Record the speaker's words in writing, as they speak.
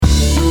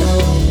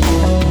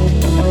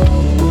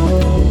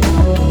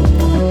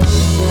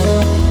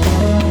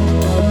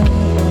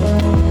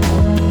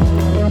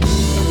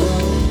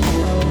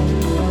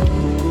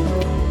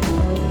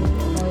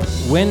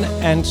When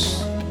Ant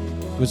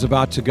was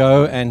about to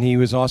go and he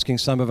was asking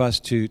some of us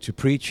to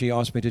preach, he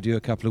asked me to do a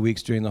couple of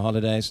weeks during the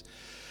holidays.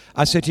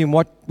 I said to him,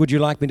 what would you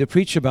like me to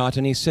preach about?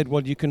 And he said,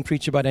 well, you can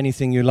preach about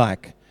anything you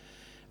like.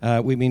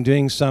 We've been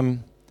doing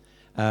some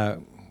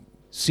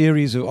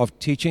series of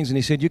teachings, and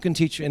he said, you can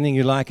teach anything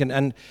you like.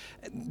 And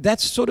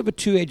that's sort of a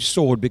two-edged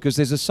sword, because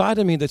there's a side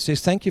of me that says,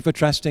 thank you for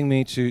trusting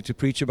me to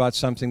preach about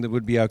something that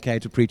would be okay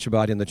to preach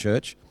about in the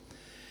church.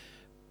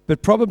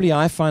 But probably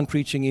I find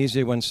preaching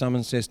easier when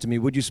someone says to me,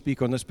 would you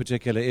speak on this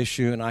particular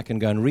issue? And I can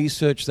go and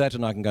research that,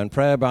 and I can go and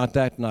pray about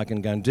that, and I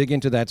can go and dig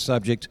into that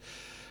subject,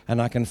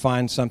 and I can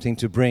find something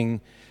to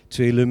bring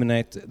to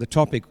illuminate the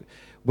topic.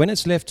 When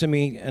it's left to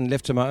me and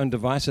left to my own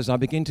devices, I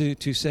begin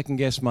to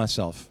second-guess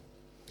myself.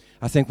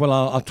 I think, well,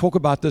 I'll talk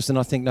about this, and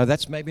I think, no,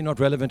 that's maybe not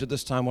relevant at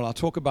this time. Well, I'll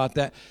talk about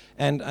that,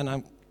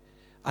 and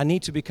I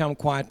need to become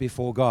quiet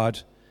before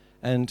God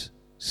and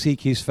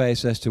seek His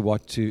face as to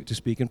what to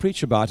speak and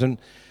preach about. And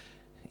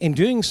in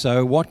doing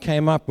so, what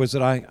came up was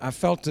that I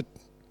felt that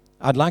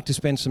I'd like to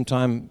spend some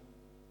time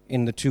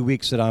in the 2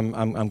 weeks that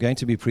I'm going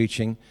to be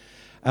preaching,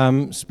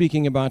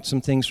 speaking about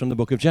some things from the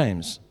book of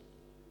James.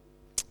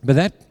 But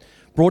that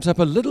brought up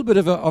a little bit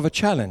of a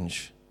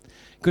challenge,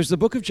 because the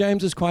book of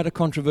James is quite a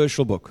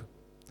controversial book.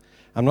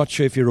 I'm not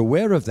sure if you're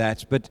aware of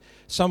that, but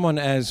someone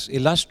as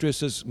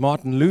illustrious as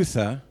Martin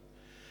Luther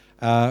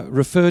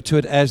referred to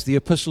it as the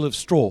Epistle of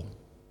Straw.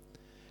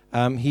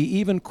 He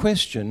even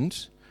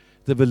questioned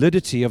the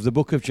validity of the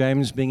book of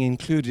James being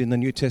included in the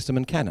New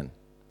Testament canon,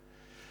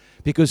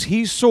 because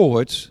he saw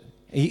it.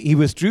 He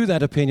withdrew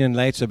that opinion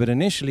later, but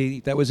initially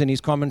that was in his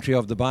commentary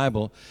of the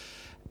Bible,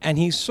 and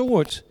he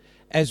saw it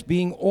as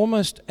being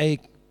almost a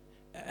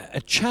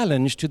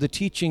challenge to the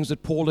teachings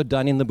that Paul had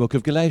done in the book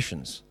of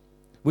Galatians,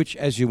 which,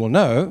 as you will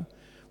know,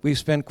 we've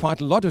spent quite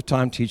a lot of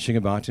time teaching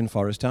about in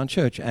Forest Town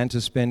Church, and to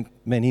spend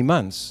many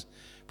months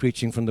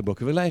preaching from the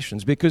book of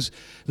Galatians, because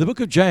the book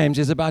of James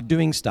is about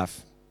doing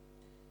stuff.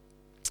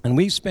 And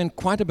we've spent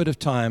quite a bit of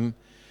time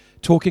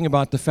talking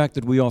about the fact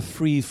that we are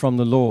free from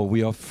the law.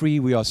 We are free,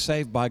 we are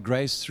saved by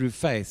grace through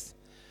faith,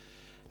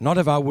 not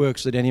of our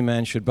works that any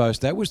man should boast.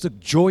 That was the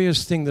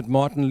joyous thing that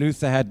Martin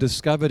Luther had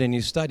discovered in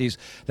his studies.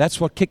 That's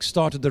what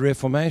kick-started the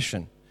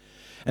Reformation.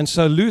 And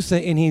so Luther,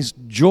 in his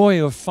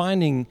joy of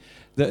finding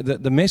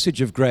the message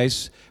of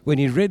grace, when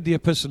he read the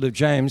Epistle of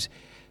James,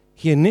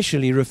 he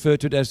initially referred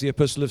to it as the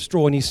Epistle of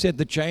Straw, and he said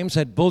that James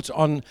had built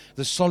on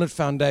the solid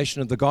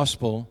foundation of the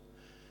gospel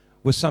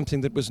was something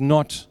that was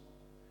not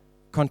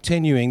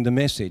continuing the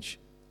message.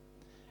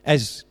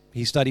 As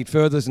he studied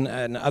further,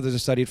 and others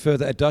have studied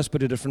further, it does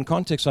put a different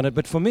context on it.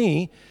 But for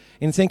me,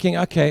 in thinking,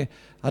 okay,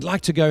 I'd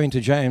like to go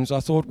into James, I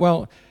thought,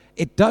 well,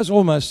 it does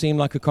almost seem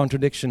like a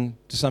contradiction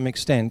to some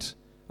extent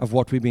of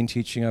what we've been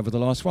teaching over the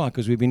last while,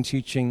 because we've been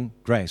teaching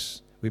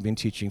grace, we've been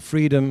teaching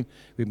freedom,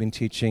 we've been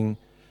teaching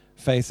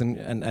faith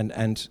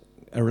and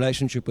a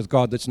relationship with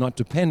God that's not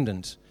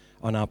dependent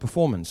on our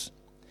performance.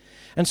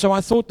 And so I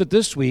thought that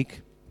this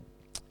week,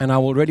 and I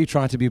will really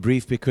try to be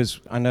brief because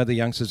I know the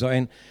youngsters are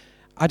in,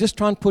 I just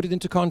try and put it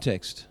into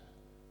context.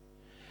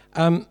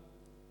 And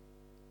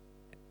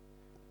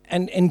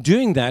in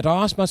doing that,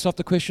 I asked myself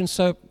the question,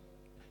 so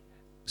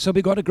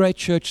we got a great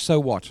church, so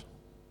what?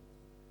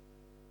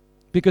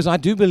 Because I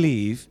do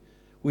believe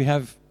we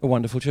have a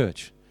wonderful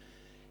church.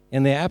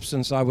 In their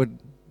absence, I would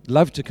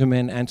love to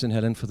commend Ant and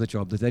Helen for the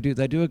job that they do.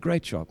 They do a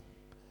great job.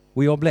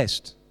 We are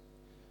blessed.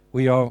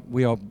 We are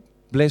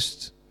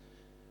blessed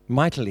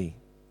mightily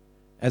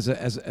as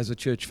a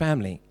church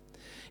family.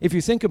 If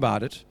you think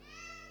about it,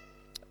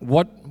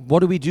 what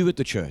do we do at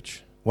the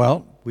church?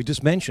 Well, we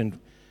just mentioned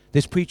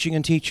there's preaching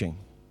and teaching.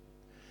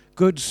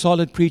 Good,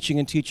 solid preaching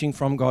and teaching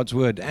from God's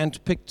Word.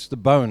 And picked the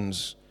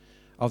bones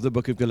of the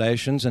book of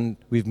Galatians, and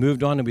we've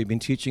moved on and we've been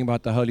teaching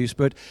about the Holy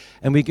Spirit,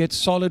 and we get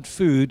solid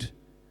food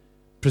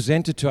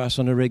presented to us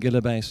on a regular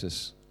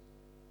basis.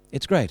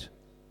 It's great.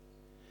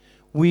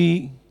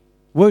 We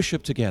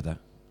worship together.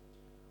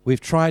 We've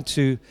tried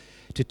to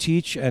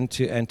teach and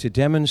to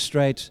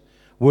demonstrate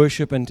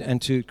worship and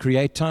to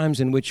create times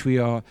in which we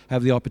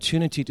have the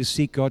opportunity to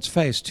seek God's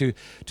face, to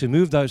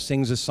move those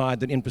things aside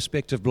that in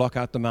perspective block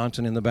out the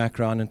mountain in the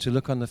background, and to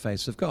look on the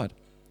face of God.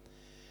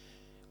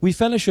 We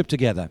fellowship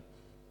together.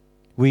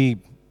 We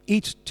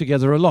eat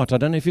together a lot. I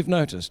don't know if you've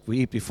noticed. We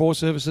eat before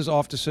services,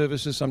 after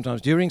services,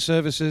 sometimes during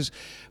services.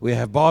 We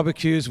have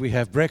barbecues, we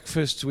have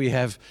breakfasts, we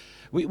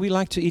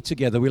like to eat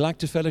together. We like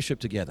to fellowship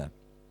together.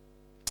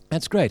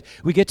 That's great.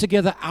 We get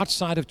together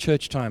outside of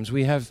church times.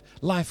 We have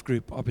life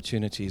group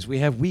opportunities. We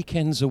have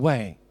weekends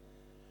away.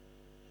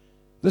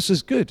 This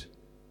is good.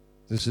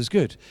 This is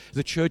good.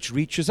 The church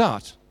reaches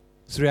out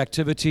through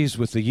activities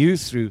with the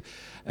youth, through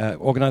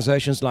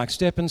organizations like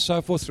STEP and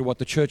so forth, through what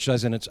the church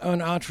does in its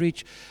own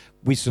outreach.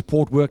 We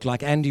support work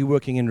like Andy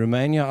working in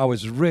Romania. I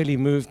was really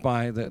moved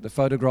by the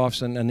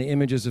photographs and the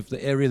images of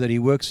the area that he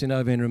works in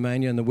over in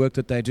Romania and the work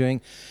that they're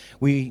doing.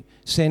 We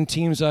send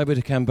teams over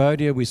to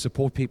Cambodia. We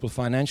support people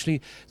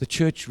financially. The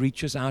church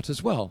reaches out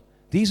as well.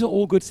 These are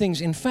all good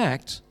things. In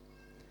fact,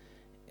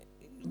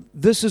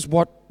 this is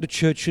what the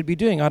church should be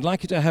doing. I'd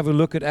like you to have a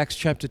look at Acts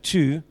chapter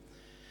 2.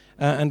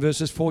 and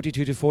verses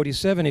 42 to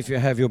 47, if you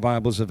have your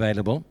Bibles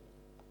available.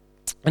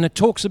 And it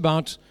talks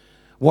about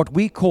what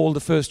we call the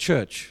first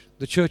church,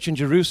 the church in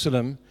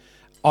Jerusalem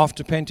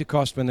after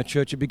Pentecost, when the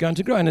church had begun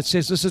to grow. And it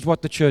says this is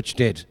what the church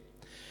did.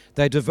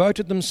 They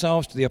devoted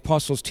themselves to the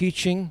apostles'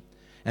 teaching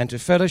and to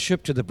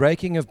fellowship, to the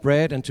breaking of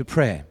bread and to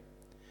prayer.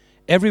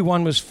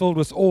 Everyone was filled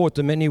with awe at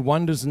the many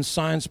wonders and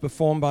signs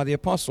performed by the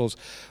apostles.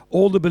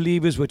 All the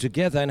believers were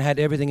together and had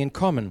everything in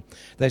common.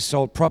 They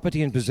sold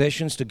property and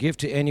possessions to give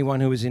to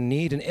anyone who was in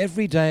need, and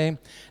every day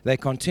they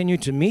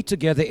continued to meet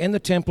together in the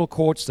temple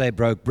courts. They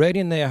broke bread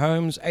in their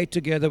homes, ate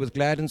together with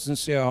glad and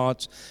sincere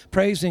hearts,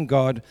 praising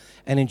God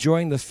and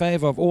enjoying the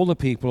favor of all the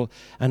people.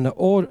 And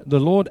the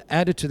Lord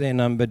added to their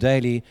number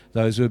daily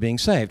those who were being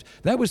saved.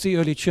 That was the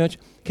early church.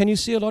 Can you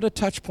see a lot of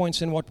touch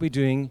points in what we're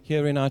doing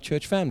here in our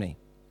church family?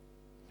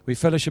 We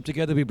fellowship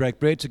together, we break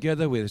bread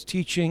together, there's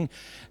teaching,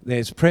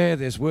 there's prayer,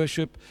 there's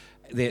worship,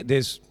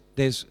 there's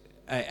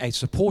a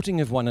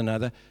supporting of one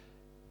another.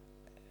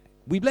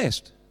 We're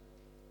blessed.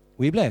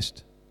 We're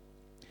blessed.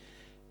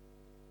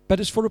 But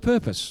it's for a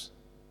purpose.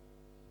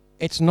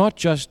 It's not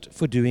just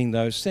for doing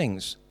those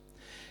things.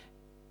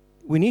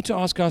 We need to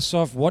ask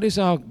ourselves, what is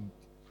our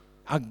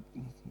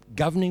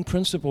governing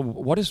principle?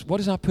 What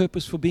is our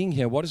purpose for being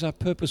here? What is our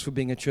purpose for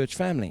being a church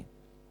family?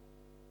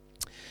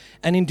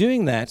 And in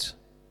doing that,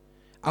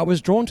 I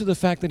was drawn to the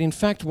fact that, in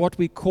fact, what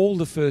we call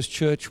the first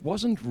church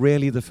wasn't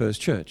really the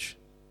first church.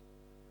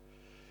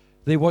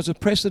 There was a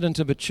precedent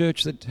of a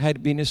church that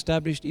had been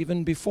established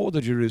even before the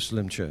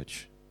Jerusalem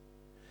church.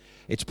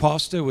 Its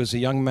pastor was a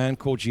young man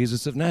called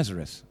Jesus of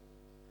Nazareth.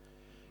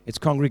 Its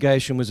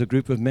congregation was a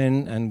group of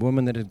men and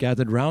women that had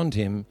gathered round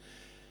him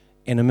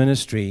in a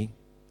ministry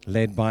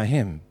led by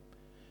him.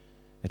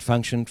 It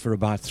functioned for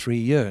about 3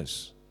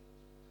 years.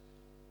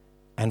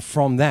 And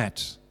from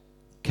that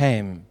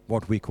came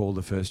what we call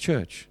the first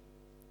church.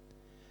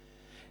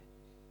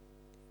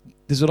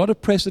 There's a lot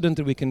of precedent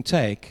that we can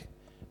take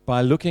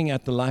by looking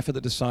at the life of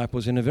the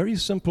disciples in a very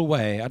simple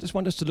way. I just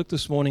want us to look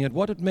this morning at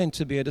what it meant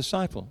to be a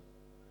disciple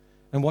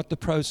and what the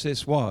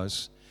process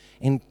was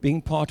in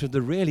being part of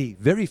the really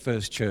very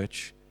first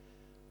church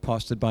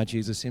pastored by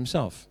Jesus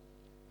himself.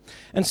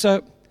 And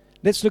so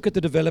let's look at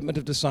the development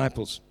of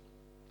disciples.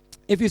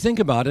 If you think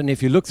about it, and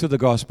if you look through the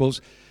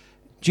Gospels,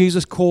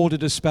 Jesus called a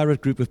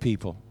disparate group of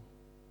people.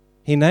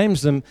 He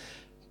names them,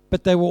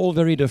 but they were all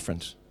very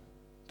different.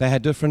 They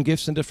had different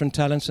gifts and different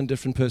talents and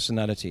different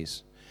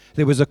personalities.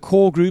 There was a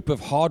core group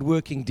of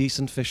hardworking,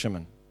 decent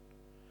fishermen.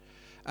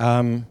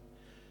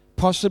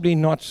 Possibly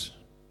not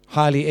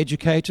highly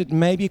educated,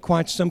 maybe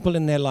quite simple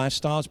in their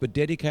lifestyles, but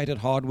dedicated,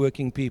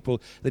 hardworking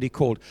people that he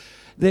called.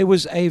 There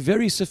was a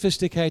very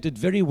sophisticated,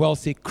 very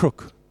wealthy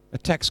crook, a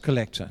tax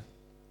collector.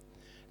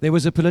 There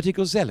was a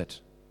political zealot.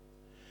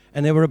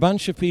 And there were a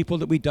bunch of people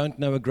that we don't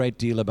know a great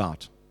deal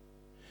about.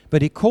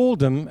 But he called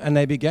them, and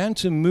they began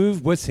to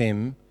move with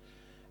him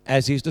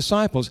as his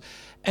disciples.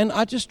 And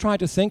I just tried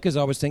to think, as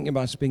I was thinking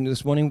about speaking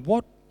this morning,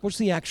 what was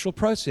the actual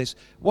process?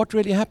 What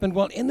really happened?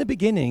 Well, in the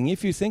beginning,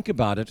 if you think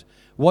about it,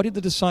 what did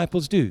the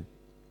disciples do?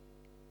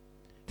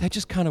 They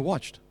just kind of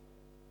watched.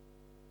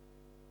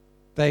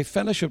 They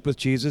fellowshiped with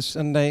Jesus,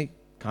 and they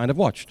kind of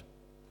watched.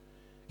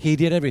 He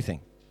did everything.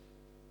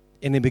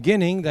 In the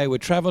beginning, they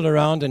would travel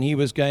around, and he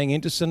was going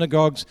into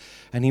synagogues,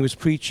 and he was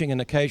preaching, and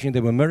occasionally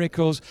there were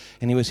miracles,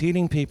 and he was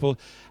healing people.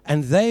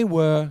 And they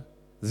were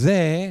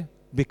there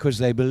because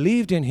they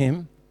believed in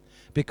him,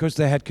 because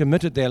they had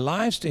committed their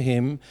lives to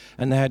him,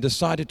 and they had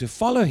decided to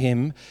follow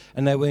him,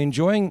 and they were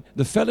enjoying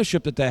the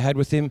fellowship that they had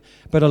with him.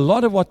 But a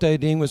lot of what they were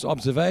doing was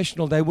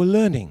observational. They were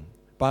learning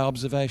by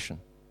observation.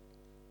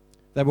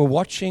 They were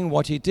watching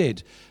what he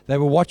did. They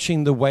were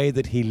watching the way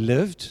that he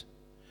lived.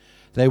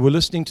 They were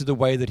listening to the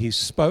way that he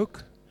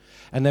spoke,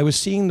 and they were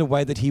seeing the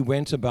way that he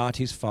went about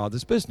his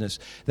Father's business.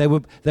 They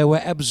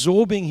were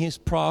absorbing his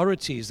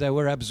priorities. They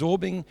were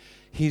absorbing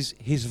his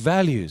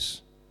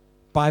values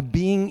by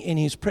being in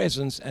his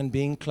presence and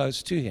being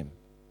close to him.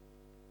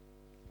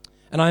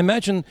 And I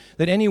imagine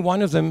that any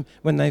one of them,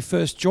 when they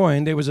first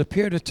joined, there was a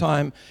period of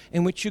time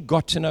in which you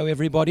got to know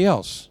everybody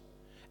else,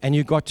 and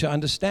you got to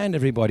understand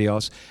everybody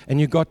else, and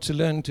you got to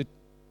learn to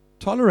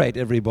tolerate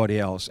everybody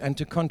else and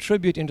to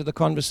contribute into the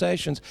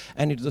conversations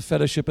and into the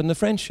fellowship and the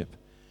friendship.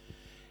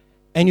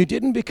 And you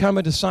didn't become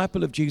a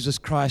disciple of Jesus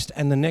Christ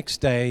and the next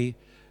day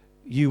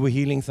you were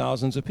healing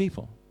thousands of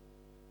people.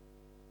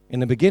 In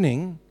the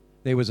beginning,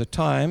 there was a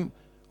time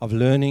of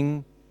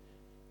learning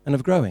and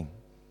of growing.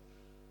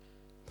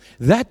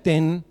 That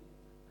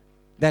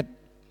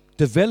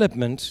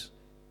development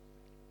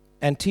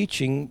and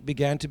teaching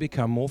began to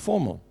become more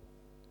formal.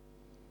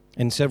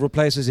 In several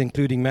places,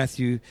 including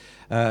Matthew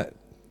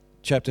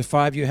chapter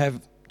 5, you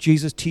have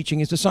Jesus teaching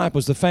his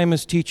disciples. The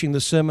famous teaching,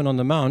 the Sermon on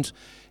the Mount,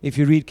 if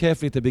you read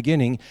carefully at the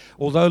beginning,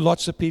 although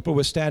lots of people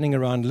were standing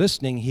around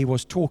listening, he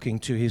was talking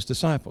to his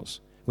disciples.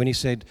 when he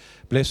said,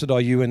 blessed are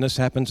you, and this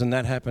happens, and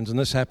that happens, and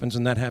this happens,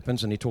 and that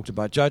happens, and he talked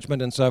about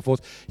judgment and so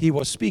forth. He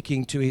was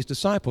speaking to his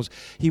disciples.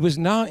 He was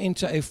now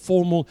into a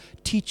formal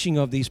teaching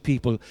of these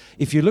people.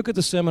 If you look at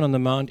the Sermon on the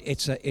Mount,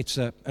 it's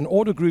an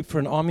order group for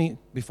an army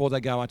before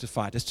they go out to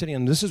fight. It's telling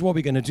them, this is what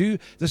we're going to do,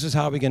 this is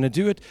how we're going to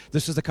do it,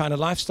 this is the kind of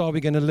lifestyle we're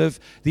going to live,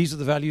 these are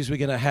the values we're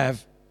going to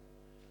have,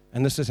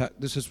 and this is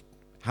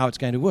how it's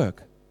going to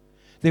work.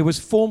 There was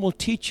formal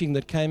teaching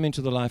that came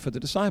into the life of the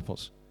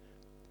disciples.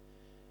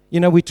 You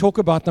know, we talk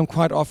about them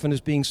quite often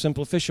as being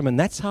simple fishermen.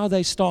 That's how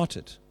they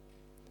started.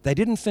 They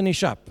didn't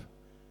finish up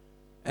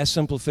as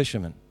simple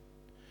fishermen.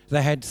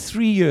 They had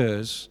 3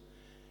 years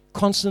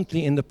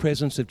constantly in the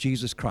presence of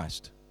Jesus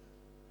Christ.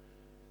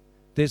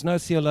 There's no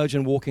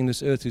theologian walking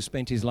this earth who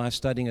spent his life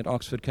studying at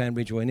Oxford,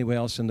 Cambridge, or anywhere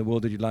else in the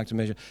world that you'd like to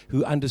measure,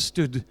 who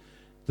understood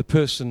the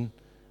person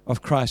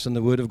of Christ and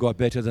the Word of God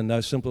better than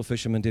those simple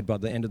fishermen did by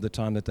the end of the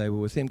time that they were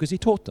with him, because he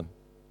taught them.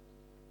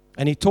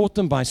 And he taught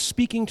them by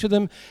speaking to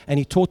them, and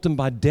he taught them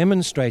by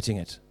demonstrating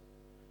it.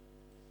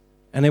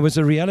 And there was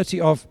a reality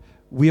of,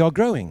 we are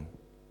growing,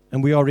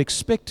 and we are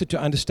expected to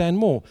understand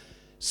more.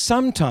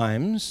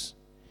 Sometimes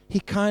he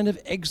kind of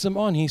eggs them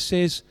on. He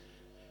says,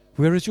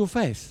 where is your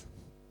faith?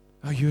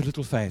 Oh, you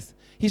little faith.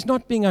 He's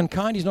not being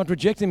unkind. He's not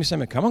rejecting them. He's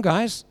saying, come on,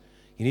 guys.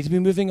 You need to be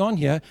moving on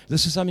here.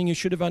 This is something you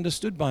should have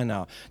understood by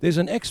now. There's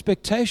an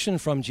expectation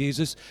from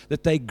Jesus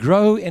that they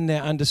grow in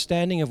their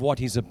understanding of what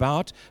he's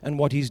about and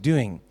what he's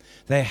doing.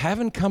 They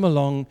haven't come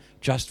along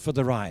just for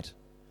the ride.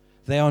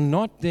 They are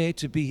not there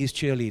to be his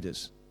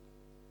cheerleaders.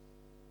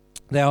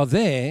 They are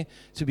there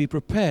to be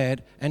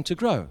prepared and to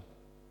grow.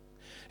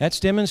 That's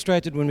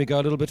demonstrated when we go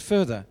a little bit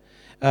further.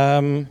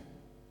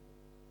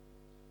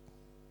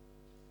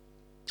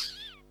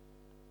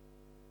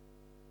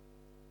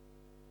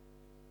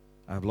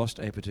 I've lost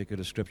a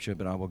particular scripture,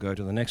 but I will go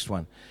to the next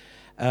one.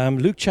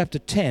 Luke chapter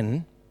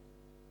 10,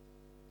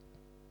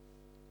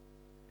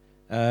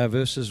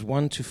 verses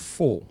 1 to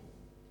 4.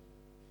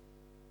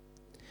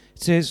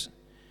 It says,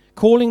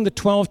 calling the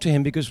 12 to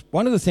him, because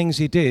one of the things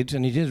he did,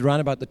 and he did around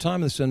about the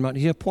time of the Sermon on the Mount,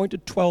 he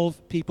appointed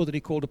 12 people that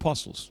he called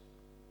apostles.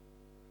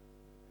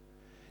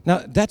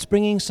 Now, that's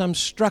bringing some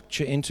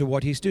structure into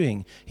what he's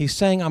doing. He's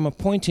saying, I'm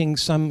appointing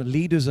some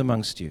leaders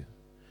amongst you.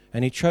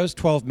 And he chose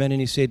 12 men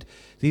and he said,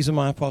 these are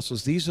my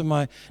apostles, these are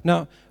my...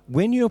 Now,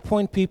 when you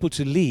appoint people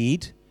to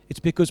lead, it's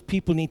because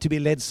people need to be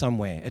led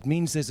somewhere. It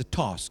means there's a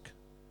task.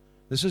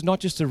 This is not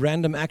just a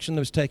random action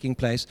that was taking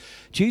place.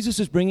 Jesus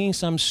is bringing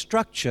some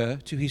structure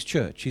to his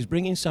church. He's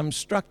bringing some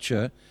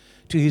structure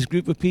to his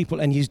group of people,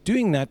 and he's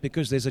doing that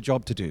because there's a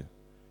job to do,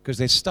 because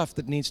there's stuff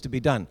that needs to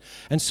be done.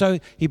 And so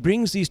he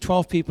brings these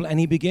 12 people and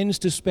he begins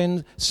to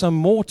spend some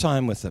more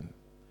time with them.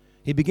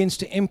 He begins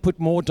to input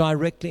more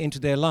directly into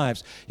their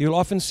lives. You'll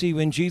often see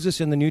when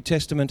Jesus in the New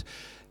Testament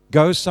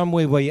goes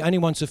somewhere where he only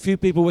wants a few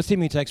people with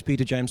him, he takes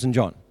Peter, James, and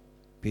John.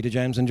 Peter,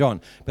 James, and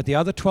John. But the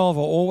other 12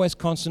 are always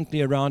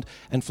constantly around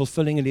and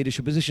fulfilling a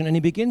leadership position. And he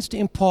begins to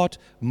impart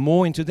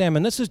more into them.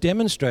 And this is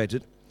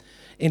demonstrated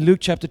in Luke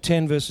chapter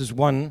 10, verses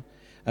 1,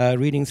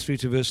 reading through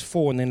to verse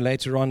 4, and then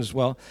later on as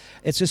well.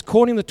 It says,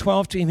 calling the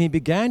 12 to him, he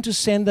began to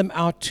send them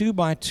out 2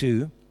 by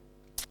 2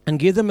 and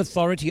give them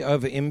authority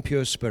over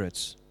impure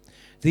spirits.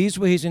 These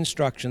were his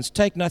instructions.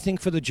 Take nothing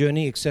for the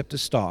journey except a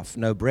staff.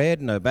 No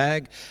bread, no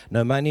bag,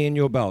 no money in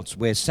your belts.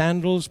 Wear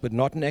sandals, but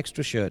not an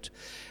extra shirt.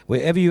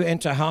 Wherever you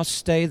enter a house,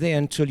 stay there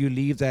until you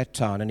leave that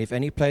town. And if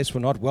any place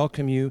will not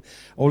welcome you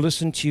or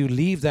listen to you,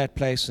 leave that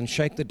place and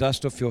shake the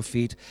dust off your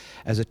feet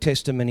as a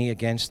testimony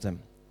against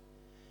them.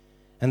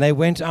 And they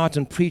went out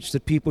and preached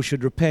that people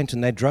should repent.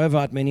 And they drove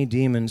out many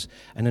demons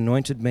and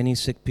anointed many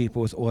sick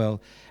people with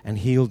oil and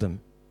healed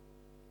them.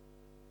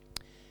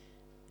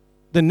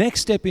 The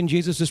next step in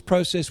Jesus'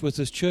 process with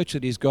this church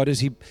that he's got is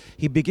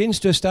he begins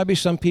to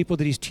establish some people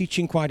that he's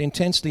teaching quite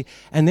intensely,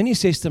 and then he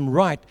says to them,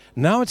 right,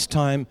 now it's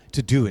time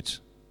to do it.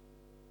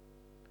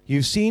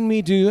 You've seen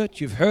me do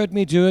it, you've heard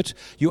me do it,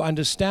 you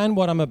understand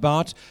what I'm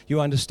about, you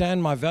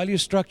understand my value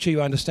structure,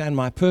 you understand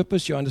my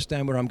purpose, you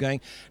understand where I'm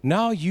going.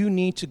 Now you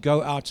need to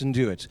go out and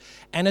do it.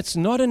 And it's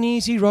not an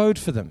easy road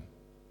for them.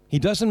 He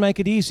doesn't make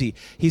it easy.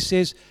 He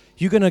says,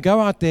 you're going to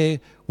go out there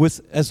with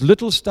as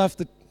little stuff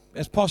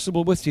as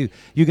possible with you.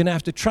 You're going to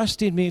have to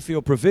trust in me for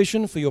your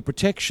provision, for your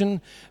protection,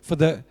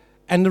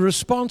 and the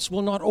response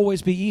will not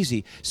always be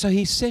easy. So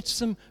he sets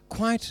them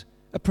quite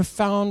a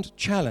profound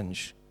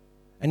challenge.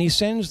 And he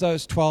sends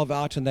those 12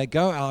 out, and they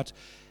go out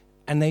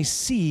and they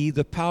see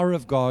the power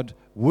of God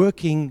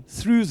working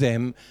through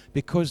them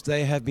because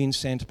they have been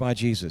sent by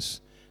Jesus.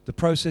 The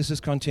process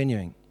is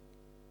continuing.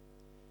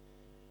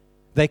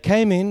 They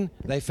came in,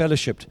 they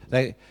fellowshipped,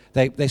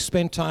 they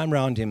spent time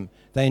around him,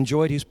 they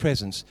enjoyed his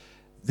presence.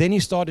 Then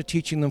he started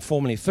teaching them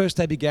formally. First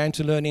they began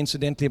to learn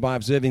incidentally by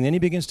observing. Then he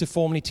begins to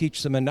formally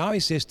teach them. And now he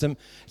says to them,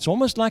 it's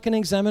almost like an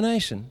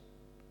examination.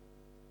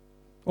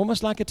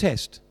 Almost like a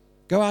test.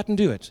 Go out and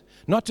do it.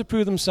 Not to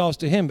prove themselves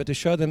to him, but to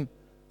show them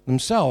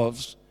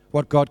themselves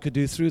what God could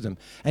do through them.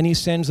 And he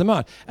sends them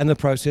out. And the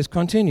process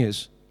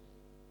continues.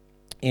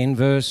 In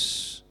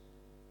verse...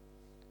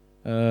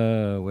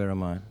 where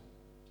am I?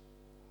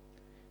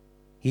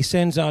 He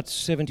sends out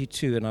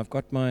 72, and I've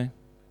got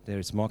there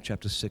it's Mark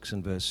chapter 6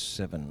 and verse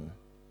 7.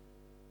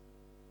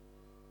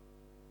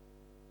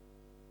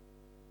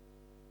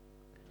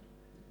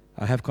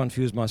 I have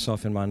confused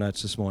myself in my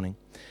notes this morning.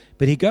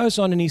 But he goes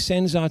on and he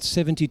sends out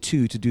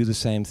 72 to do the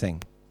same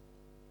thing.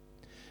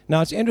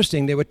 Now it's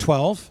interesting, there were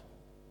 12,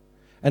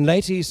 and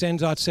later he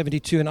sends out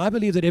 72, and I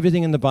believe that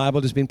everything in the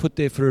Bible has been put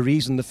there for a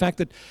reason. The fact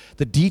that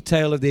the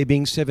detail of there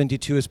being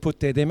 72 is put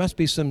there must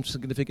be some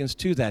significance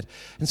to that.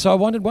 And so I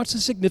wondered, what's the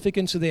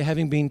significance of there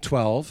having been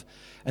 12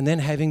 and then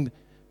having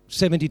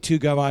 72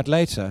 go out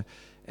later?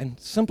 And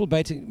simple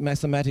basic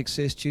mathematics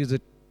says to you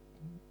that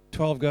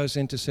 12 goes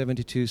into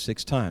 72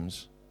 6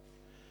 times.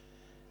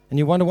 And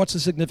you wonder, what's the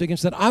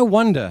significance of that? I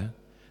wonder,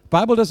 the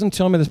Bible doesn't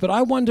tell me this, but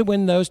I wonder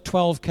when those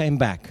 12 came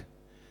back.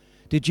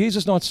 Did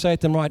Jesus not say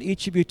to them, right,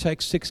 each of you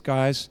take 6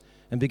 guys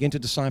and begin to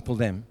disciple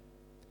them?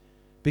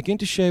 Begin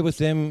to share with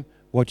them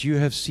what you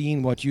have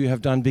seen, what you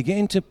have done.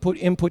 Begin to put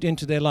input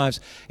into their lives.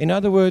 In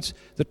other words,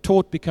 the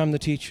taught become the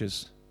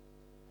teachers.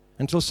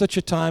 Until such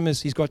a time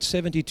as he's got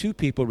 72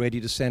 people ready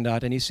to send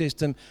out, and he says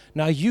to them,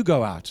 now you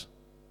go out.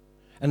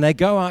 And they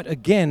go out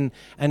again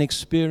and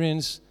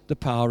experience the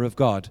power of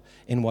God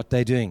in what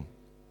they're doing.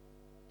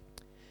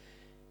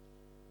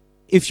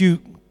 If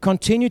you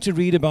continue to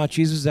read about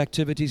Jesus'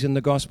 activities in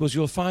the Gospels,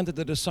 you'll find that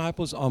the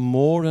disciples are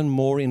more and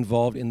more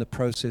involved in the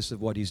process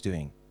of what he's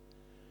doing.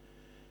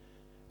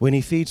 When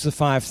he feeds the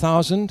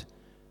 5,000,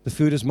 the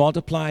food is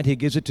multiplied, he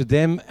gives it to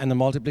them, and the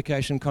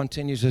multiplication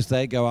continues as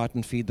they go out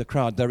and feed the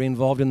crowd. They're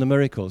involved in the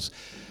miracles.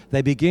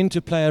 They begin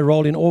to play a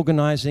role in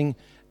organizing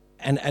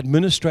and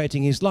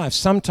administrating his life,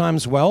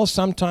 sometimes well,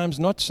 sometimes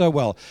not so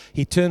well.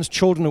 He turns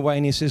children away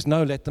and he says,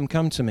 no, let them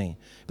come to me.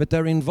 But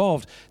they're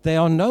involved. They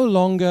are no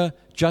longer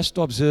just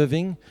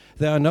observing.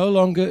 They are no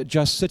longer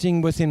just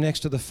sitting with him next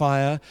to the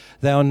fire.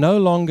 They are no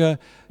longer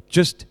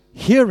just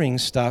hearing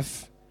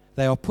stuff.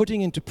 They are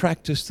putting into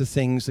practice the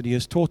things that he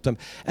has taught them.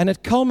 And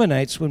it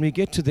culminates when we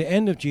get to the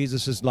end of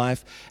Jesus'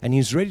 life and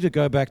he's ready to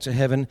go back to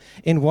heaven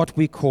in what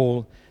we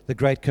call the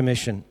Great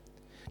Commission.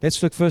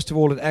 Let's look first of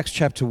all at Acts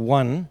chapter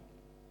 1.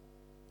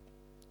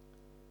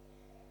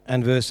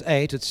 And verse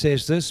 8, it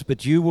says this,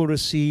 but you will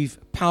receive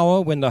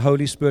power when the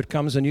Holy Spirit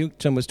comes on you.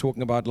 Tim was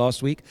talking about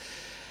last week.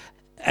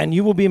 And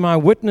you will be my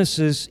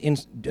witnesses in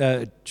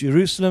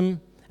Jerusalem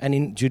and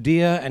in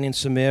Judea and in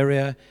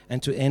Samaria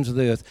and to ends of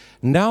the earth.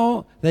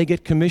 Now they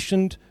get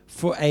commissioned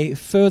for a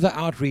further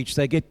outreach.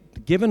 They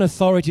get given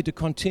authority to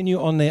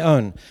continue on their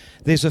own.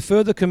 There's a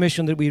further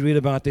commission that we read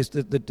about. There's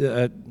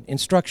the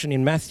instruction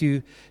in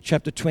Matthew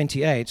chapter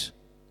 28.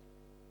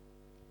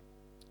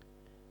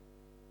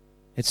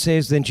 It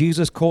says, then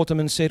Jesus called them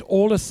and said,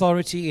 all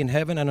authority in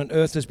heaven and on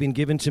earth has been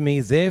given to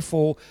me.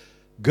 Therefore,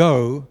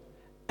 go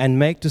and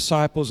make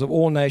disciples of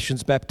all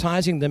nations,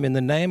 baptizing them in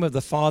the name of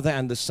the Father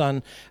and the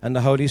Son and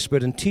the Holy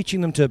Spirit, and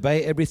teaching them to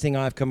obey everything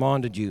I have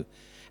commanded you.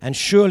 And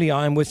surely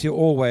I am with you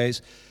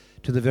always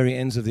to the very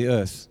ends of the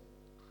earth.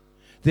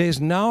 There is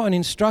now an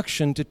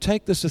instruction to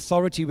take this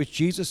authority which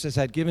Jesus has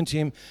had given to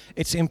him.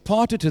 It's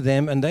imparted to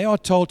them, and they are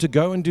told to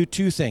go and do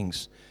 2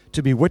 things.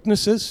 To be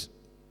witnesses,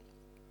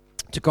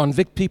 to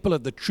convict people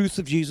of the truth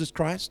of Jesus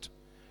Christ.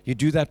 You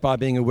do that by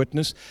being a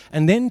witness.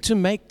 And then to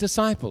make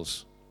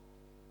disciples.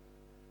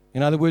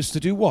 In other words, to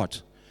do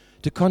what?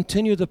 To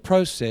continue the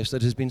process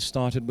that has been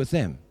started with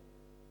them.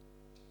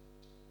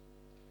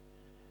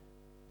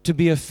 To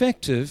be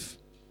effective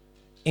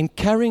in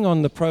carrying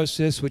on the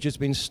process which has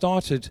been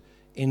started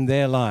in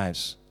their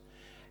lives.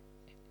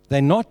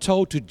 They're not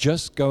told to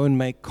just go and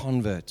make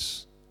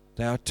converts.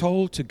 They are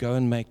told to go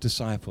and make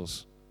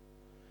disciples.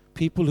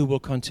 People who will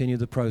continue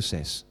the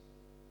process.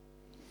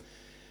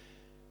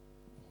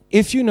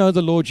 If you know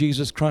the Lord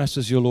Jesus Christ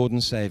as your Lord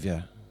and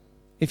Savior,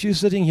 if you're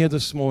sitting here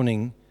this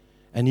morning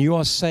and you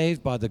are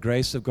saved by the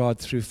grace of God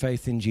through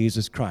faith in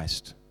Jesus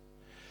Christ,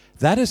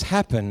 that has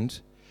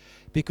happened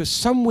because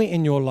somewhere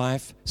in your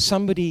life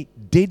somebody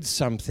did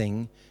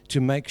something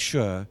to make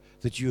sure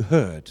that you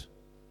heard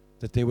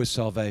that there was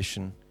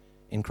salvation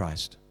in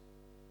Christ.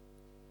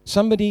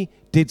 Somebody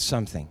did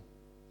something.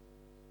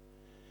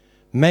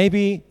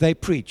 Maybe they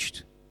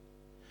preached.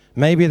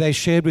 Maybe they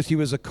shared with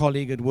you as a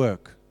colleague at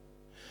work.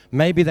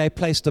 Maybe they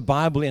placed the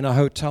Bible in a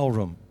hotel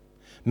room.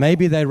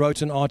 Maybe they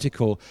wrote an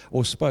article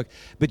or spoke.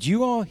 But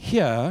you are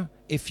here,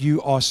 if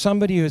you are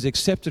somebody who has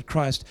accepted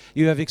Christ,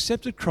 you have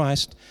accepted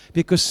Christ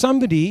because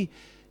somebody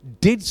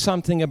did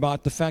something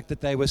about the fact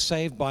that they were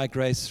saved by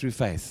grace through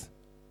faith.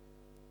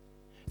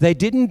 They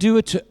didn't do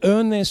it to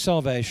earn their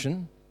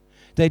salvation.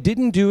 They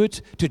didn't do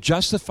it to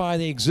justify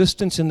their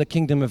existence in the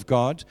kingdom of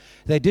God.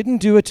 They didn't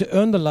do it to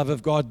earn the love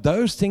of God.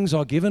 Those things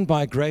are given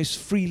by grace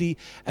freely,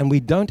 and we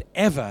don't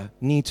ever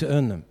need to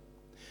earn them.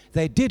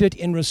 They did it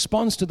in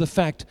response to the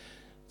fact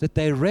that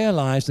they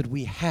realized that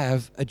we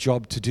have a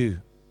job to do.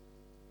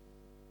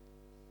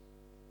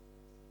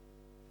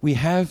 We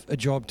have a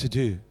job to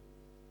do.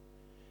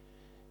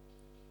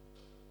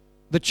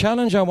 The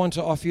challenge I want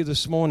to offer you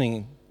this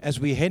morning, as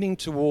we're heading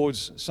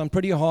towards some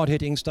pretty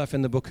hard-hitting stuff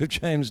in the book of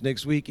James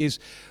next week, is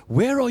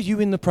where are you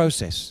in the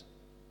process?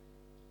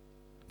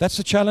 That's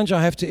the challenge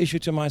I have to issue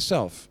to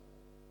myself.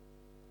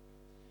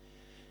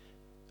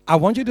 I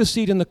want you to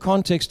see it in the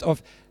context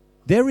of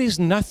there is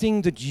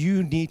nothing that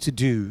you need to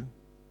do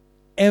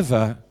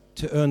ever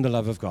to earn the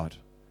love of God.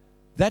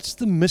 That's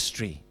the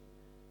mystery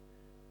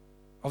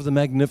of the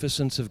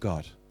magnificence of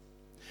God.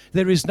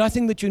 There is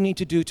nothing that you need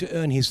to do to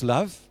earn His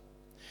love.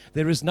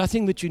 There is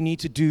nothing that you need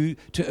to do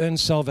to earn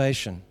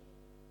salvation.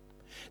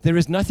 There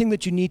is nothing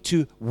that you need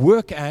to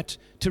work at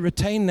to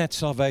retain that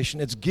salvation.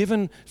 It's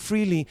given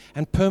freely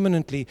and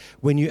permanently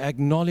when you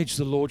acknowledge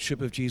the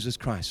Lordship of Jesus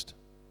Christ.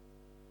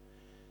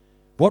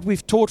 What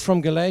we've taught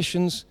from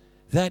Galatians,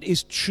 that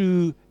is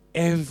true.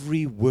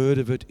 Every word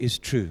of it is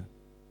true.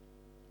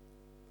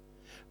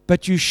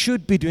 But you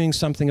should be doing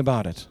something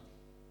about it.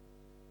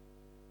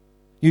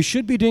 You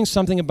should be doing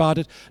something about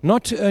it,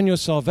 not to earn your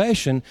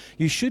salvation.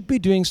 You should be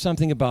doing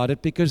something about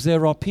it because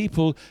there are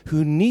people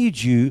who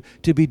need you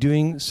to be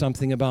doing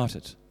something about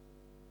it.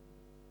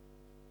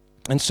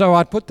 And so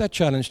I'd put that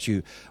challenge to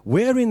you.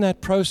 Where in that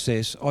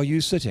process are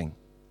you sitting?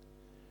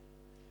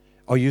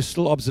 Are you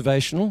still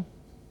observational?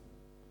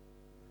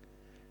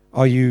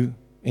 Are you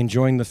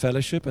enjoying the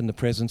fellowship and the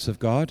presence of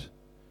God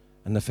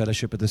and the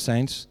fellowship of the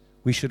saints?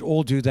 We should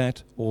all do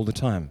that all the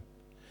time.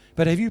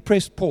 But have you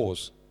pressed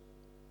pause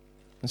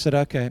and said,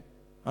 okay,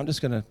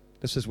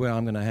 this is where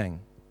I'm going to hang?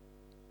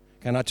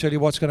 Can I tell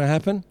you what's going to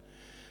happen?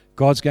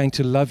 God's going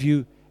to love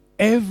you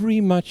every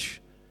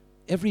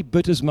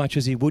bit as much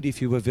as He would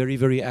if you were very,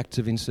 very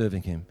active in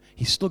serving Him.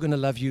 He's still going to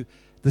love you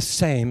the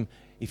same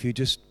if you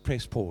just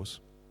press pause.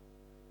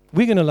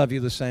 We're going to love you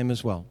the same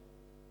as well.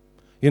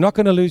 You're not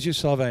going to lose your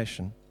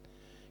salvation.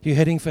 You're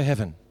heading for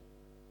heaven.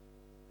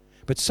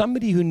 But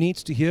somebody who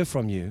needs to hear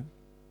from you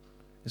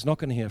is not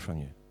going to hear from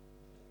you.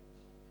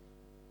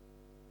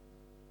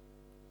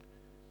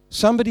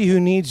 Somebody who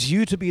needs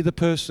you to be the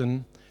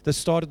person that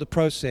started the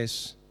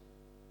process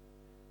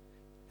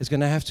is going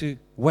to have to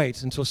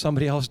wait until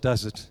somebody else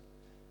does it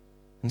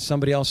and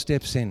somebody else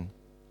steps in.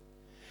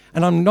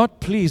 And I'm not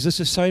pleased. This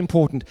is so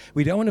important.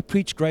 We don't want to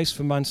preach grace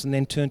for months and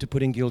then turn to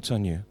putting guilt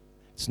on you.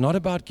 It's not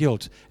about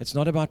guilt. It's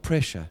not about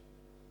pressure.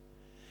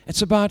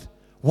 It's about,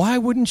 why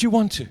wouldn't you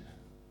want to?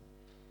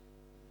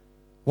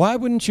 Why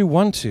wouldn't you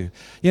want to?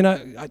 You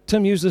know,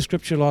 Tim used the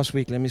scripture last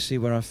week. Let me see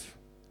where I've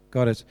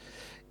got it.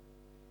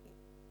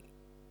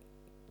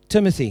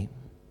 Timothy,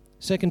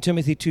 2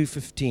 Timothy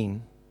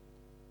 2:15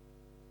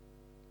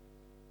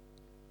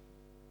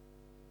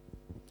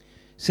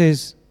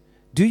 says,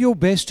 do your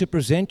best to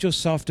present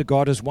yourself to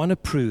God as one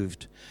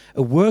approved,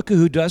 a worker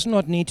who does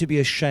not need to be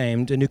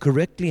ashamed and who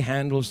correctly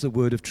handles the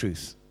word of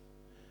truth.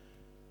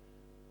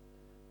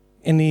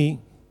 In the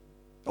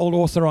Old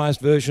Authorized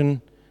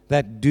Version,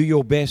 that do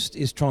your best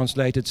is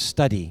translated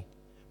study.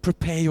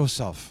 Prepare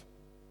yourself.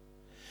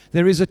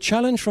 There is a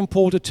challenge from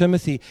Paul to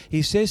Timothy.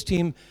 He says to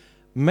him,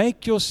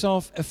 make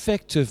yourself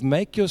effective,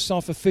 make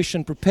yourself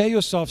efficient, prepare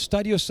yourself,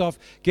 study yourself,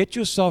 get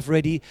yourself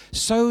ready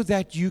so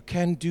that you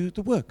can do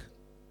the work.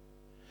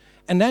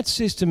 And that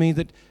says to me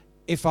that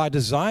if I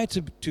desire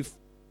to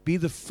be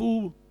the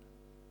full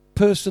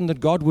person that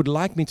God would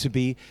like me to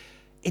be,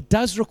 it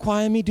does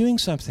require me doing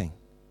something.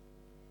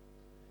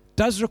 It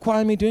does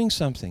require me doing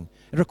something.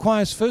 It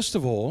requires, first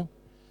of all,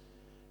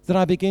 that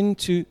I begin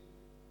to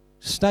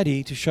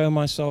study to show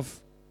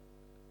myself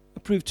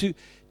approved, to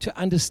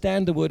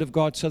understand the Word of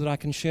God so that I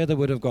can share the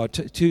Word of God.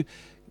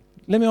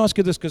 Let me ask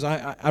you this, because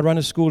I run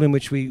a school in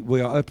which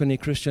we are openly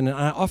Christian, and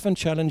I often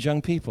challenge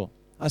young people.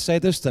 I say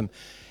this to them.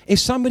 If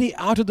somebody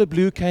out of the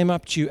blue came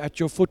up to you at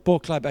your football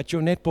club, at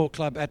your netball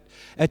club,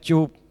 at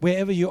your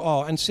wherever you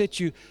are, and said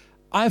to you,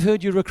 I've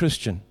heard you're a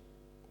Christian.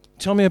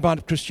 Tell me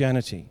about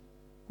Christianity.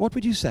 What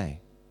would you say?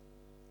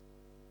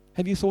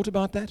 Have you thought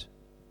about that?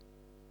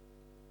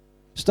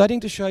 Studying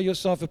to show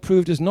yourself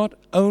approved is not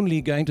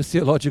only going to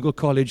theological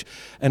college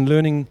and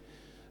learning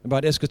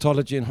about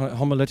eschatology and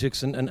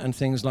homiletics and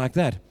things like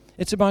that.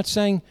 It's about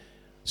saying,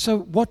 so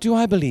what do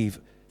I believe?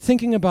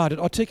 Thinking about it,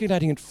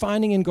 articulating it,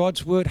 finding in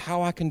God's Word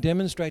how I can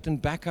demonstrate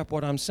and back up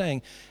what I'm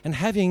saying, and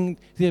having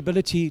the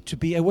ability to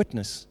be a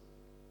witness,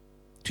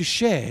 to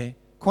share,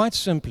 quite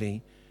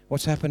simply,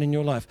 what's happened in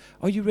your life.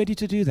 Are you ready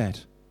to do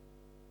that?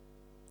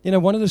 You know,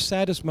 one of the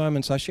saddest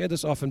moments, I share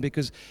this often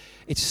because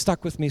it's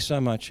stuck with me so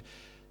much.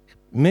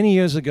 Many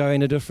years ago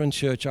in a different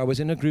church, I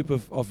was in a group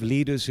of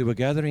leaders who were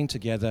gathering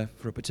together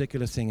for a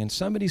particular thing, and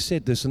somebody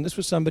said this, and this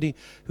was somebody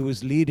who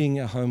was leading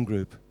a home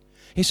group.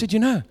 He said, you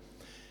know,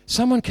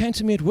 someone came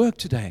to me at work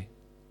today,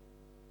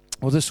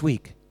 or this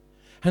week,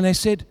 and they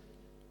said,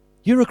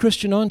 you're a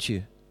Christian, aren't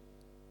you?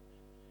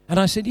 And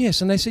I said,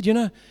 yes. And they said, you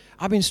know,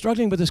 I've been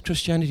struggling with this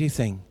Christianity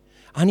thing.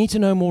 I need to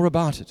know more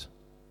about it.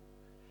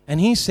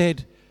 And he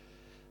said,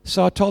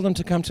 so I told them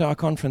to come to our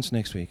conference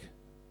next week.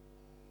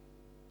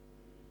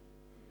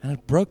 And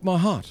it broke my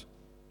heart.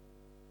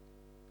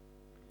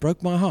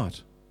 Broke my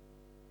heart.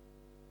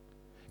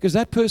 Because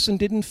that person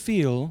didn't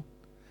feel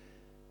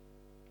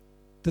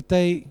that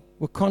they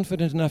were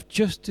confident enough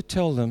just to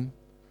tell them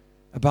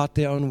about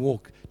their own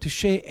walk, to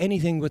share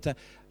anything with that.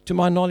 To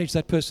my knowledge,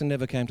 that person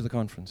never came to the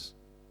conference.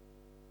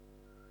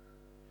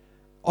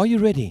 Are you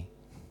ready?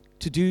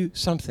 to do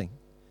something.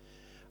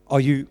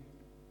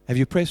 Have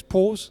you pressed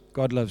pause?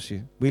 God loves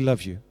you. We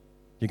love you.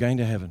 You're going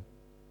to heaven.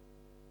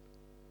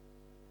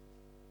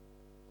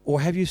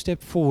 Or have you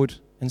stepped forward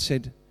and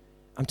said,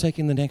 I'm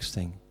taking the next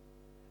thing.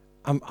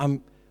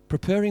 I'm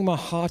preparing my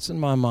heart and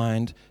my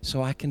mind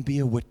so I can be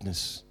a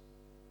witness.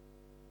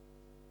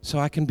 So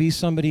I can be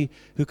somebody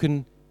who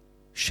can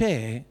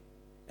share,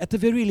 at the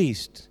very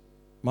least,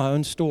 my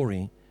own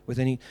story with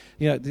any.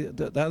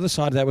 The other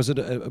side of that was at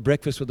a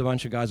breakfast with a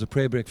bunch of guys, a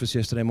prayer breakfast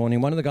yesterday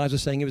morning. One of the guys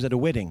was saying he was at a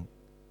wedding.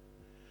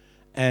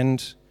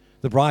 And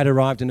the bride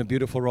arrived in a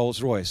beautiful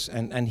Rolls Royce.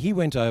 And he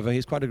went over,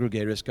 he's quite a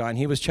gregarious guy, and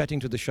he was chatting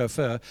to the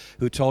chauffeur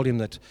who told him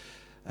that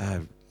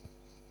I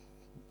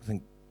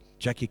think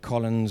Jackie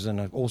Collins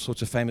and all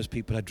sorts of famous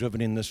people had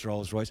driven in this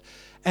Rolls Royce.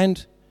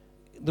 And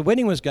the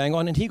wedding was going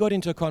on, and he got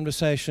into a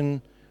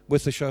conversation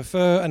with the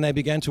chauffeur, and they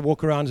began to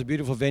walk around a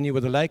beautiful venue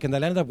with a lake, and they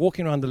ended up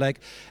walking around the lake.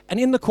 And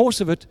in the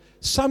course of it,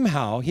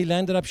 somehow he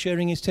landed up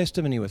sharing his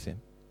testimony with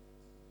him.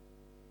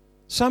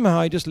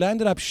 Somehow he just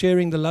landed up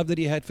sharing the love that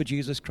he had for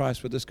Jesus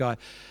Christ with this guy.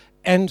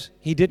 And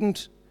he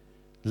didn't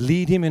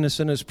lead him in a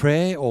sinner's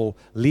prayer or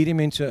lead him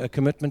into a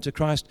commitment to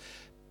Christ,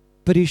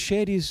 but he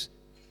shared his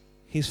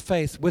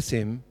faith with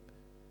him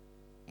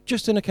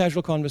just in a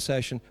casual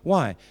conversation.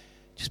 Why?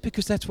 Just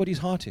because that's what his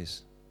heart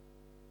is.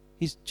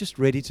 He's just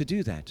ready to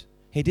do that.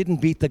 He didn't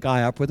beat the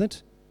guy up with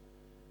it,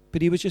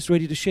 but he was just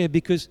ready to share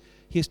because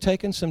he has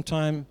taken some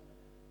time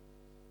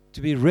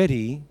to be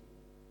ready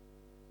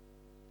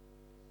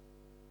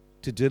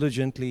to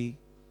diligently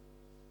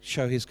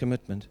show his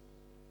commitment.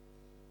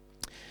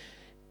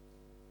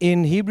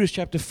 In Hebrews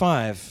chapter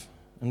 5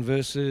 and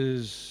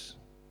verses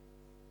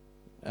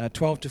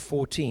 12 to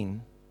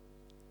 14,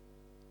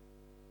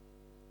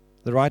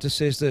 the writer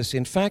says this,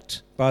 in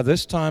fact, by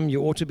this time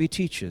you ought to be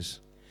teachers.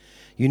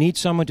 You need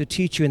someone to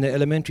teach you in the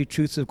elementary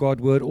truths of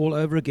God's word all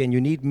over again. You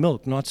need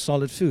milk, not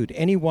solid food.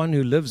 Anyone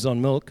who lives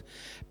on milk,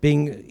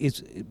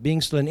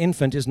 being still an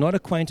infant, is not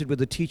acquainted with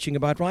the teaching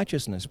about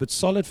righteousness. But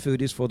solid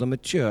food is for the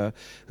mature,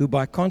 who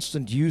by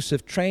constant use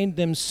have trained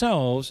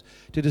themselves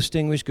to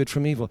distinguish good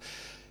from evil.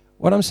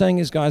 What I'm saying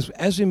is, guys,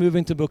 as we move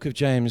into the book of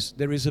James,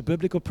 there is a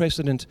biblical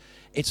precedent.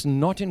 It's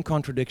not in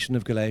contradiction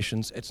of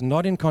Galatians. It's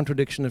not in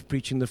contradiction of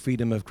preaching the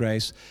freedom of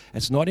grace.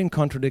 It's not in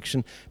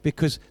contradiction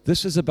because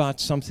this is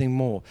about something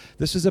more.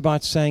 This is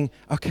about saying,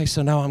 okay,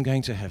 so now I'm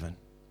going to heaven.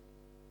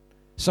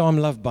 So I'm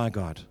loved by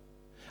God.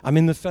 I'm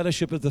in the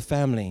fellowship of the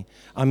family.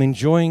 I'm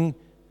enjoying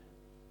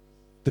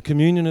the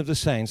communion of the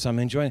saints. I'm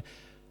enjoying.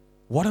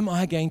 What am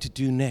I going to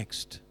do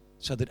next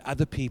so that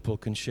other people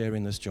can share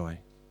in this joy?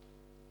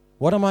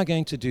 What am I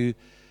going to do,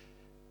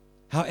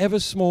 however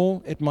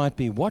small it might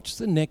be? What's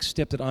the next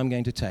step that I'm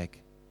going to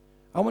take?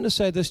 I want to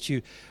say this to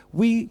you.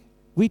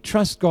 We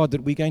trust God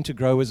that we're going to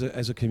grow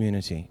as a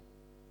community,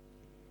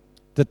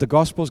 that the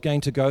gospel is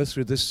going to go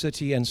through this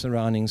city and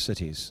surrounding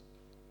cities,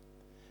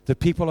 that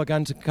people are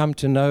going to come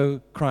to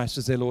know Christ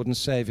as their Lord and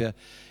Savior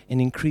in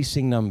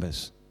increasing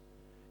numbers.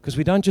 Because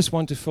we don't just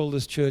want to fill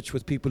this church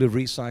with people who've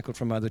recycled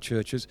from other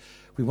churches.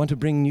 We want to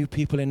bring new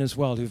people in as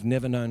well who've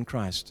never known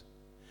Christ.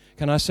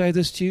 Can I say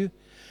this to you?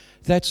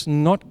 That's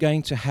not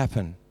going to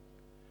happen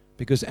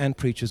because Ant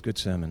preaches good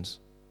sermons.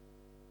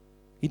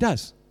 He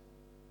does.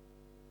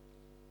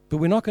 But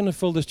we're not going to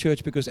fill this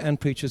church because Ant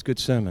preaches good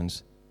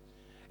sermons.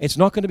 It's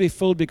not going to be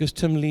filled because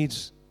Tim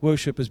leads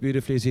worship as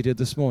beautifully as he did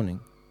this morning.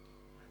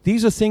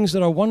 These are things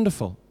that are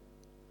wonderful.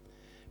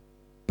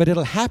 But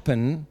it'll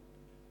happen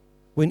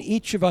when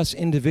each of us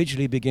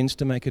individually begins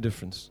to make a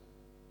difference.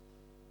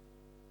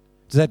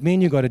 Does that mean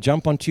you've got to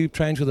jump on tube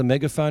trains with a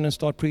megaphone and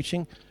start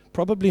preaching?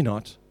 Probably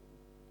not.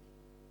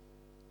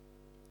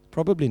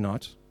 Probably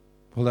not.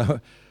 Although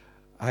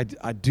I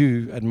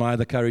do admire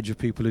the courage of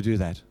people who do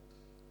that.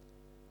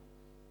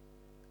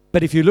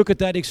 But if you look at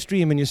that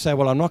extreme and you say,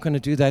 well, I'm not going to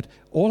do that,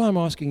 all I'm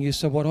asking you is,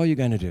 so what are you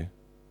going to do?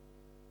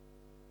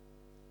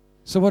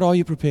 So what are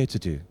you prepared to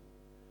do?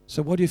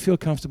 So what do you feel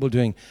comfortable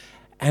doing?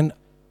 And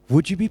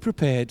would you be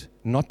prepared,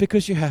 not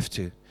because you have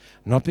to,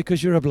 not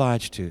because you're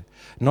obliged to,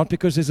 not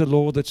because there's a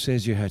law that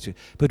says you have to,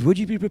 but would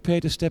you be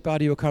prepared to step out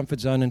of your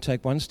comfort zone and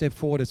take one step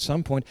forward at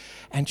some point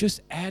and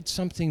just add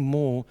something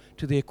more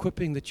to the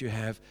equipping that you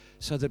have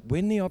so that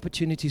when the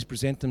opportunities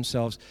present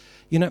themselves,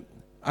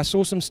 I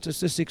saw some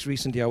statistics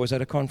recently. I was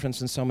at a conference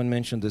and someone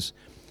mentioned this.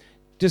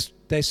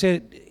 They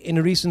said in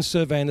a recent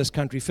survey in this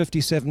country,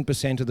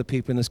 57% of the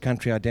people in this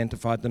country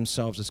identified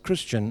themselves as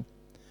Christian.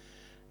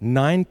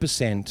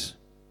 9%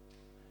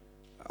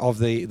 of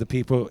the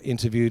people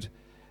interviewed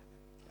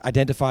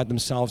identified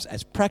themselves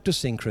as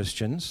practicing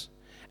Christians,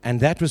 and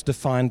that was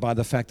defined by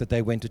the fact that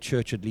they went to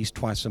church at least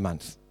twice a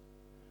month.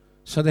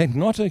 So there's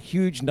not a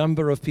huge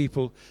number of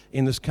people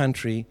in this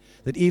country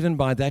that even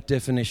by that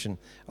definition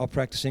are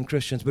practicing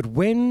Christians. But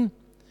when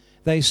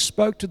they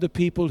spoke to the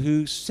people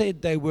who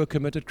said they were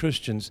committed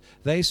Christians,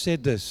 they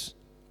said this: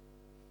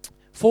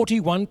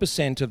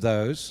 41% of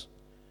those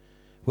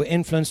were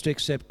influenced to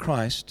accept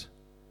Christ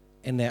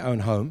in their own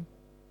home.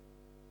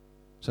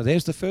 So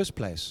there's the first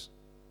place.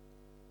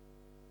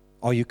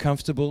 Are you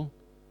comfortable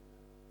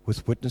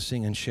with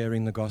witnessing and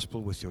sharing the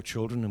gospel with your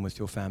children and with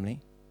your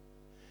family.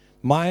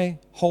 My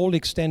whole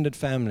extended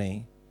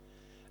family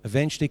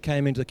eventually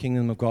came into the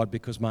kingdom of God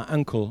because my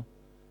uncle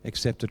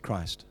accepted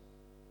Christ.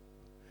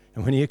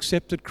 And when he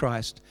accepted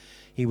Christ,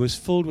 he was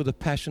filled with a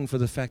passion for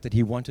the fact that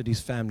he wanted his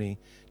family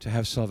to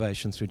have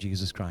salvation through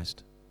Jesus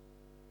Christ.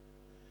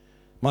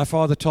 My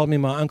father told me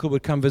my uncle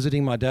would come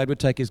visiting, my dad would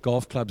take his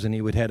golf clubs and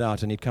he would head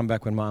out, and he'd come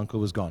back when my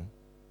uncle was gone.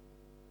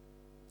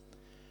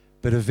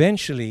 But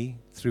eventually,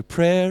 through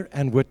prayer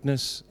and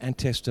witness and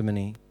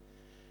testimony,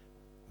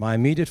 my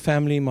immediate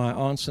family, my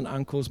aunts and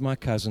uncles, my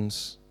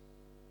cousins,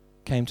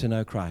 came to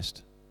know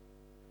Christ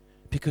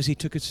because he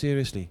took it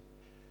seriously.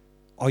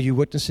 Are you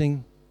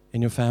witnessing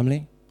in your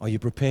family? Are you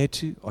prepared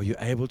to? Are you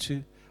able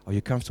to? Are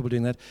you comfortable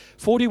doing that?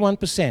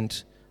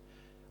 41%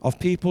 of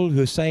people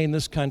who say in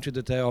this country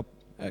that they are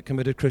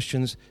committed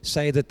Christians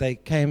say that they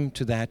came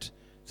to that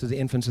through the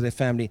influence of their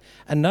family.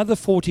 Another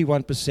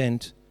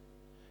 41%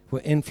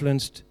 were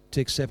influenced to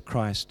accept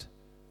Christ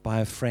by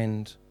a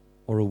friend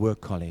or a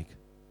work colleague.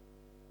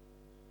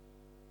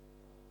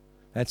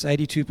 That's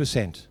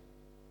 82%.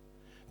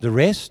 The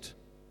rest,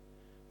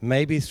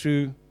 maybe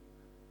through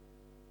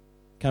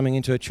coming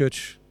into a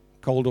church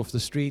cold off the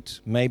street,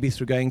 maybe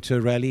through going to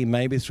a rally,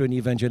 maybe through an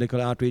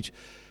evangelical outreach.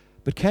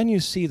 But can you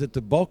see that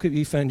the bulk of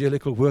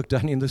evangelical work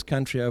done in this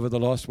country over the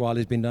last while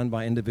has been done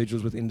by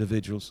individuals with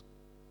individuals?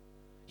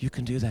 You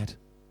can do that.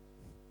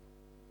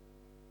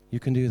 You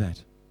can do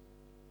that.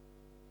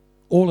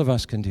 All of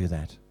us can do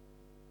that.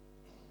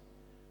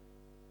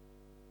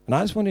 And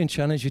I just want to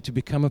challenge you to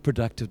become a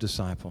productive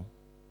disciple.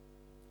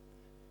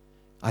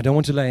 I don't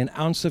want to lay an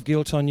ounce of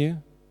guilt on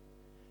you,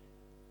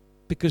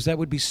 because that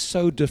would be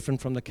so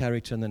different from the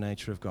character and the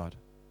nature of God.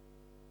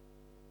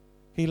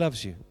 He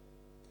loves you.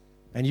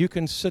 And you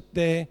can sit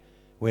there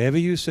wherever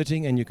you're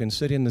sitting, and you can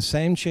sit in the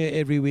same chair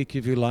every week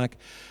if you like,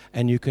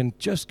 and you can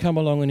just come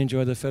along and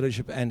enjoy the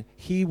fellowship, and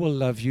He will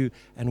love you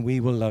and we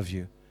will love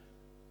you.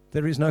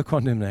 There is no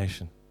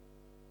condemnation.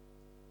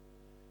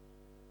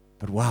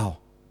 But wow.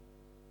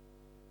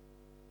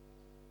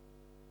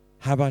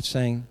 How about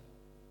saying,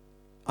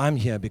 I'm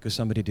here because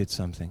somebody did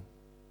something.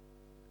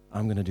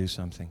 I'm going to do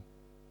something.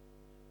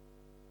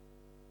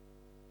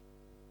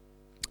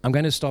 I'm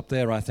going to stop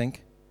there, I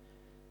think.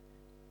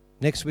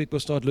 Next week, we'll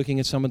start looking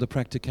at some of the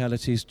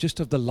practicalities just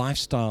of the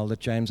lifestyle that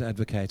James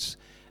advocates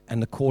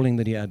and the calling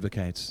that he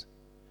advocates.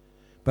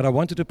 But I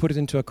wanted to put it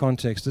into a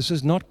context. This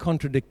is not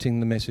contradicting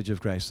the message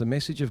of grace. The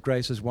message of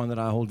grace is one that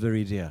I hold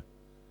very dear,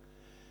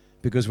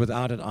 because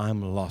without it,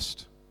 I'm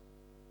lost.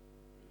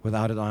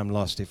 Without it, I'm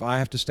lost. If I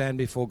have to stand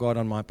before God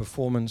on my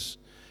performance,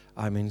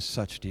 I'm in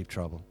such deep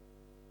trouble.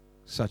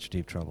 Such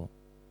deep trouble.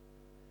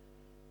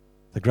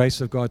 The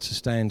grace of God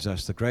sustains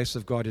us. The grace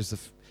of God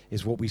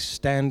is what we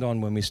stand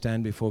on when we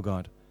stand before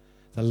God.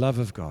 The love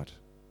of God.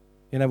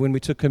 You know, when we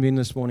took communion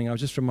this morning, I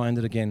was just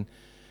reminded again,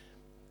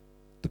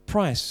 the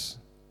price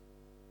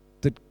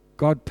that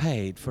God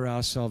paid for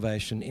our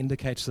salvation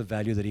indicates the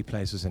value that He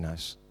places in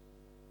us.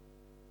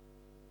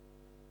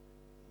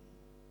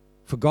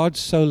 For God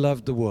so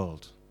loved the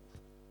world.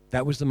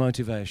 That was the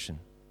motivation.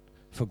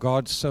 For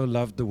God so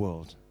loved the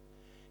world,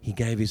 He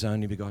gave His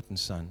only begotten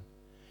Son,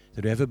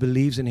 that whoever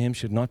believes in Him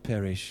should not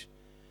perish,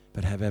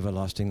 but have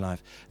everlasting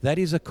life. That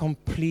is a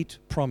complete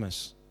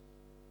promise.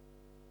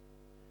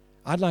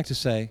 I'd like to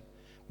say,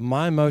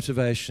 my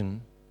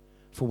motivation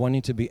for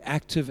wanting to be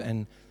active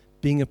and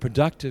being a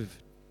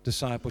productive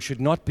disciple should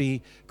not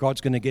be,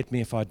 God's going to get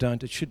me if I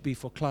don't. It should be,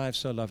 for Clive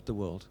so loved the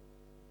world.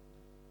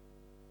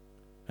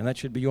 And that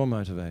should be your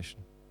motivation.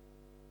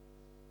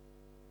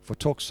 For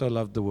Talk so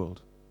loved the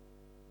world.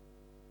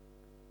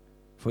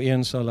 For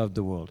Ian so loved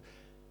the world.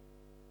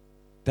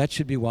 That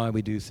should be why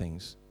we do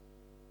things.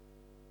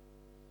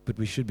 But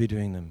we should be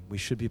doing them. We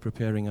should be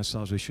preparing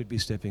ourselves. We should be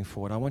stepping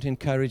forward. I want to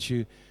encourage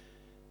you.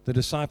 The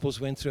disciples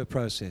went through a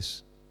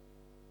process.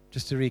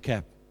 Just to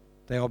recap,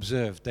 they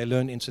observed, they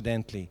learned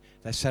incidentally,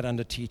 they sat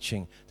under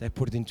teaching, they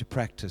put it into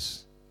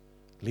practice.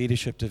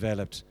 Leadership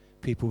developed,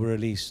 people were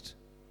released,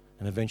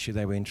 and eventually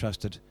they were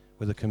entrusted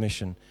with a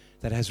commission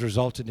that has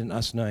resulted in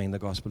us knowing the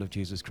gospel of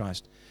Jesus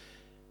Christ.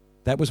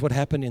 That was what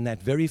happened in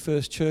that very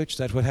first church.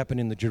 That's what happened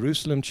in the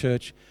Jerusalem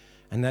church.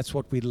 And that's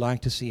what we'd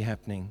like to see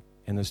happening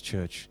in this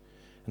church.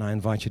 And I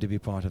invite you to be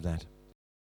part of that.